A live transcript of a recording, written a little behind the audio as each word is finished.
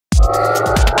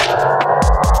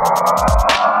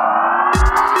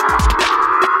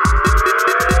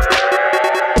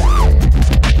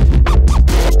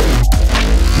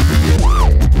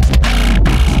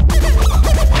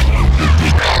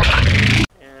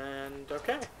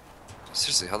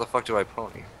Seriously, how the fuck do I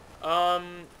pony?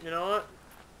 You know what?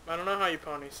 I don't know how you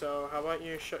pony, so how about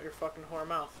you shut your fucking whore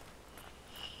mouth?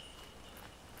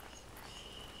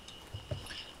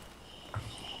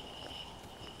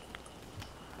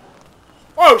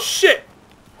 Oh shit!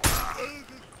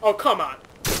 Oh come on.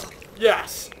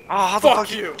 Yes. Oh, how the fuck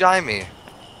did you die me?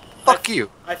 Fuck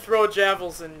you. I throw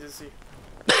javelins into you.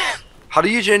 How do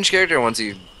you change character once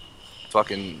you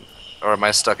fucking... Or am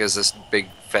I stuck as this big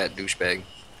fat douchebag?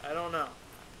 I don't know.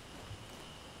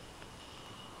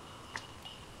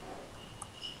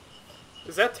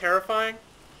 Is that terrifying?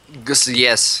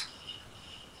 Yes.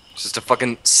 Just a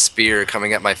fucking spear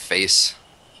coming at my face.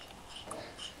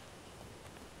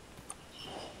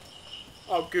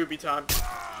 Oh, gooby time.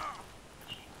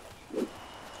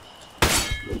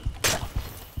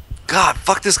 God,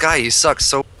 fuck this guy. He sucks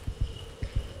so...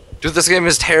 Dude, this game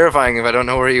is terrifying if I don't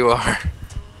know where you are.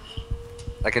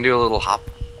 I can do a little hop.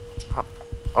 Hop.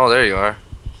 Oh, there you are.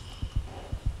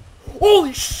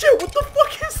 Holy shit, what the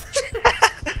fuck is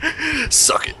that?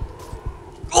 Suck it.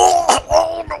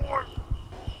 Oh no.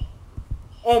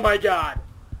 Oh my god.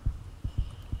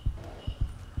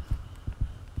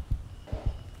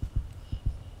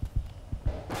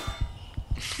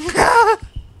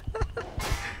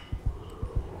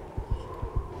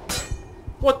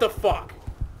 What the fuck?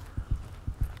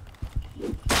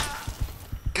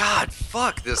 God,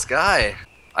 fuck this guy.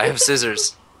 I have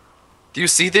scissors. Do you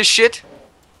see this shit?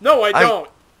 No, I don't.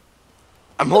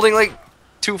 I'm holding like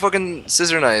 2 fucking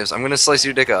scissor knives. I'm gonna slice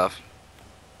your dick off.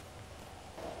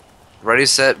 Ready,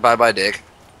 set, bye-bye, dick.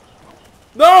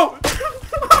 No!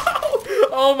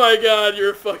 Oh my god,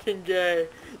 you're fucking gay.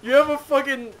 You have a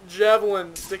fucking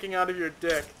javelin sticking out of your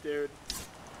dick, dude.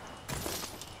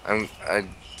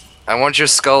 I want your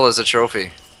skull as a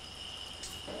trophy.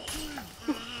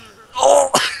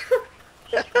 Oh!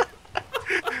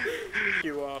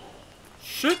 You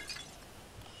shit.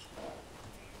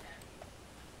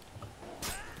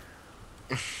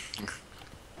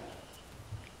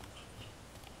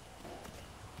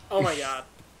 Oh my god.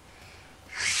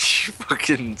 You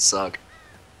fucking suck.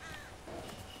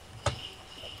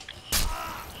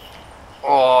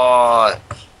 Oh,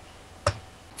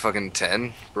 fucking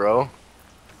 10, bro.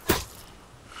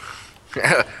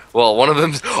 Well, one of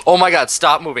them. Oh my god!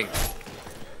 Stop moving.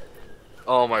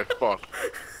 Oh my fuck.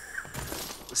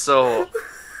 So,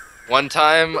 one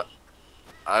time,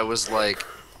 I was like,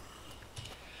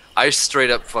 I straight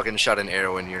up fucking shot an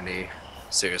arrow in your knee.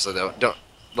 Seriously though, don't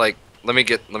like. Let me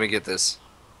get this.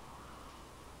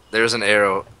 There's an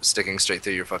arrow sticking straight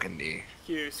through your fucking knee.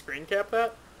 Can you screen cap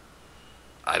that?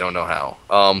 I don't know how.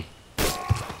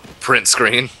 Print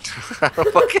screen. I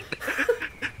don't fucking...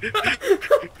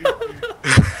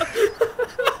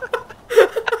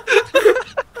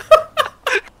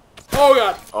 Oh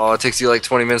god. Oh, it takes you like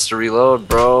 20 minutes to reload,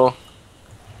 bro.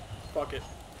 Fuck it.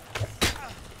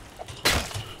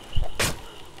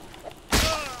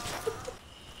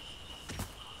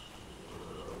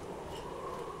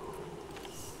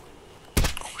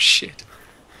 Oh shit.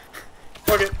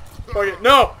 Fuck it. Fuck it.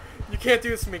 No! You can't do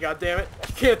this to me, goddammit.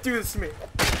 You can't do this to me.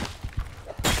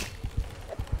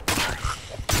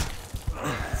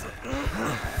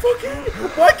 Fucking...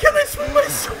 Why can't I swing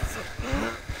myself?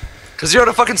 Cause you're out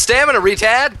of fucking stamina,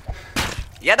 retard!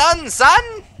 You done,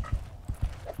 son?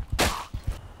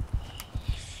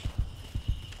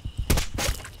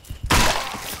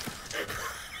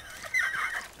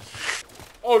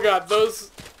 Oh god,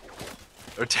 those...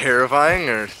 Or terrifying,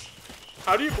 or...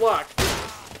 How do you block?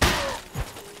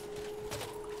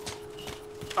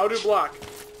 How do you block?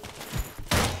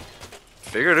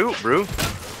 Figure it out, bro.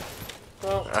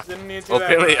 Well, didn't need to Well,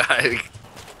 that. apparently I...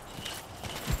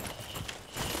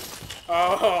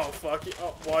 Oh, fuck you.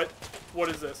 Oh, what? What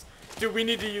is this? Dude, we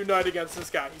need to unite against this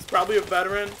guy. He's probably a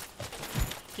veteran.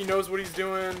 He knows what he's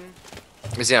doing.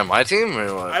 Is he on my team,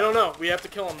 or what? I don't know. We have to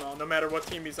kill him, though, no matter what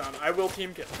team he's on. I will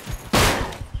team kill him.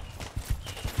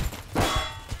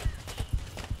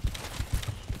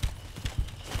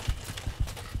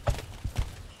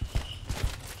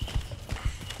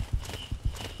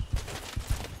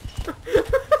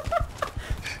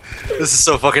 This is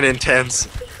so fucking intense.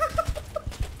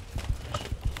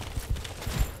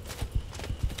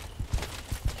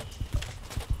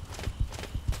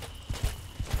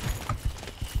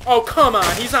 Oh, come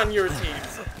on. He's on your team.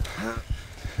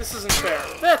 This isn't fair.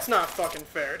 That's not fucking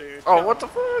fair, dude. Oh, Come what on.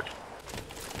 the fuck?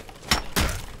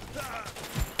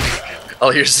 All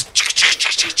I hear is.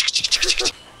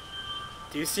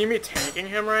 Do you see me tanking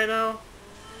him right now?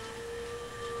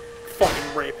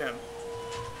 Fucking rape him.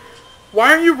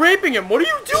 Why aren't you raping him? What are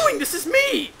you doing? This is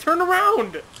me! Turn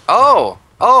around! Oh!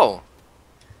 Oh!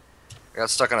 I got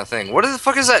stuck on a thing. What the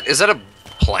fuck is that? Is that a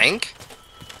plank?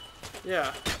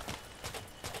 Yeah.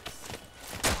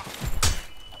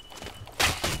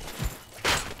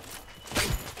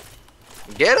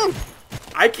 Get him!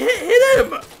 I can't hit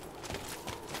him!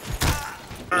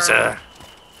 Loser.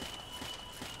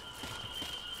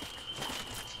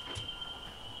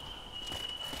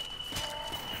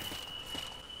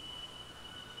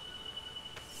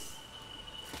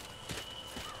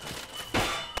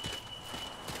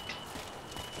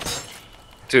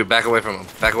 Dude, back away from him.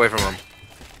 Back away from him.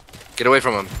 Get away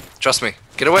from him. Trust me.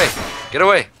 Get away. Get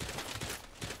away.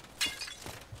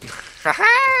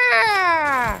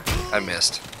 I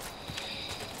missed.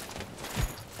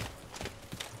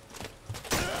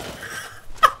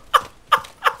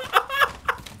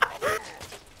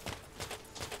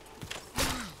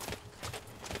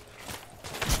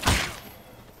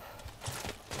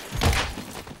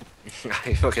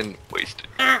 I fucking wasted.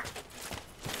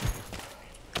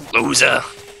 Loser.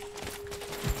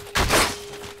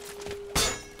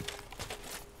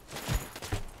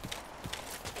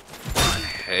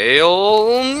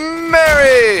 Hail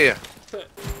Mary!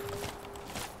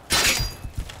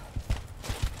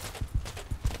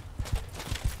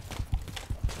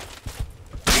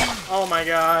 Oh my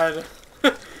god.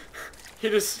 He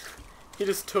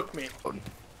just took me. Oh,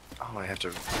 I have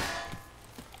to.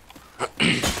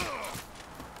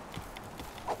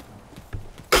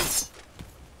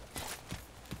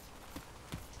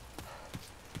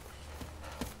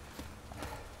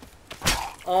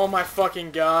 Oh my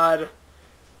fucking god.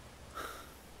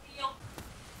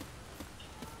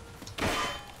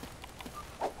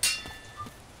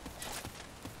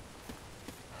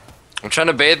 I'm trying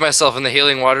to bathe myself in the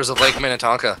healing waters of Lake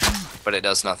Minnetonka, but it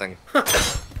does nothing.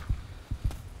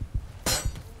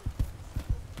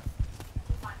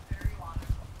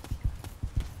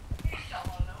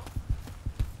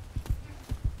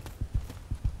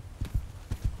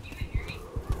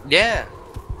 Yeah.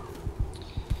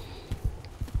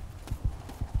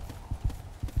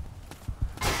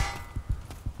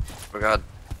 Oh god.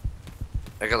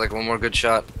 I got like one more good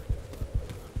shot.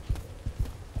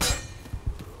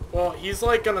 Well, he's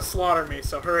like gonna slaughter me,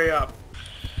 so hurry up.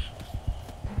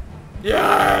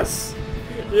 Yes!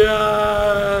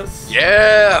 Yes!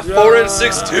 Yeah! Yes! 4 and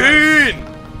 16!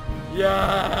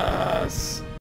 Yes!